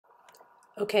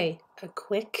Okay, a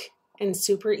quick and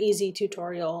super easy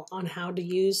tutorial on how to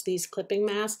use these clipping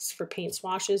masks for paint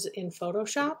swashes in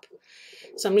Photoshop.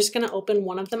 So I'm just going to open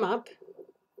one of them up.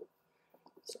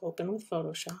 So open with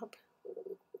Photoshop.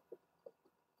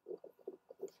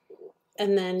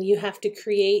 And then you have to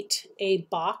create a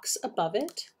box above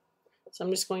it. So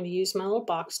I'm just going to use my little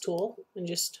box tool and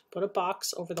just put a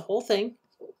box over the whole thing.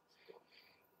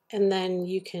 And then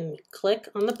you can click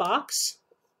on the box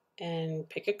and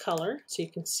pick a color so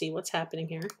you can see what's happening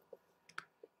here.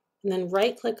 And then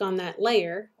right click on that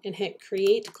layer and hit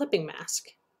create clipping mask.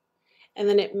 And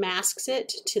then it masks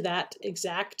it to that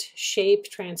exact shape,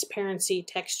 transparency,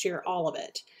 texture, all of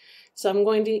it. So I'm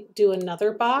going to do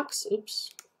another box. Oops,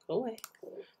 go away.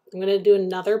 I'm going to do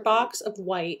another box of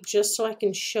white just so I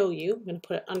can show you. I'm going to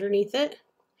put it underneath it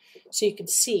so you can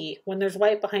see. When there's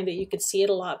white behind it, you can see it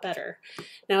a lot better.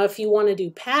 Now, if you want to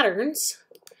do patterns,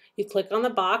 you click on the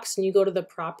box and you go to the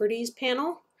Properties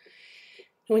panel.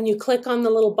 When you click on the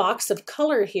little box of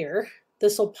color here,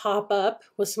 this will pop up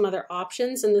with some other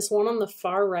options, and this one on the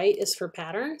far right is for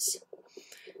patterns.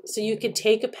 So you could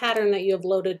take a pattern that you have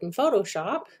loaded in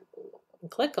Photoshop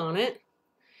and click on it,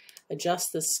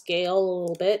 adjust the scale a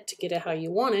little bit to get it how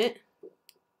you want it.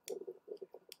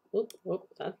 Oop,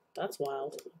 that's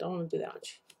wild. I don't want to do that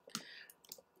much.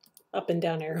 Up and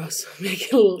down arrows make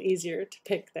it a little easier to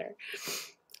pick there.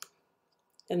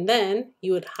 And then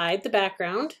you would hide the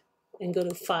background and go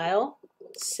to File,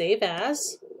 Save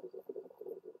As.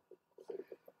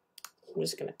 I'm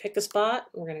just going to pick a spot.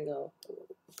 We're going to go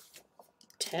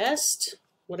Test,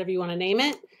 whatever you want to name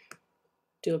it.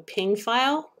 Do a ping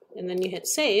file, and then you hit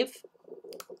Save.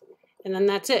 And then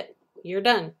that's it. You're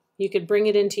done. You could bring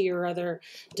it into your other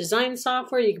design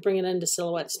software. You could bring it into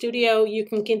Silhouette Studio. You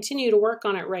can continue to work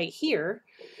on it right here.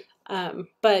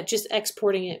 But just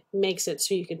exporting it makes it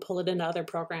so you could pull it into other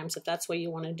programs if that's what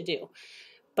you wanted to do.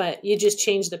 But you just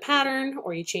change the pattern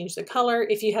or you change the color.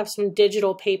 If you have some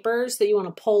digital papers that you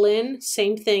want to pull in,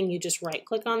 same thing. You just right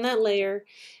click on that layer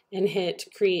and hit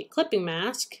create clipping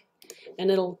mask,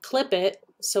 and it'll clip it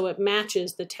so it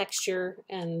matches the texture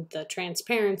and the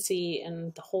transparency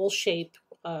and the whole shape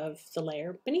of the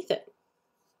layer beneath it.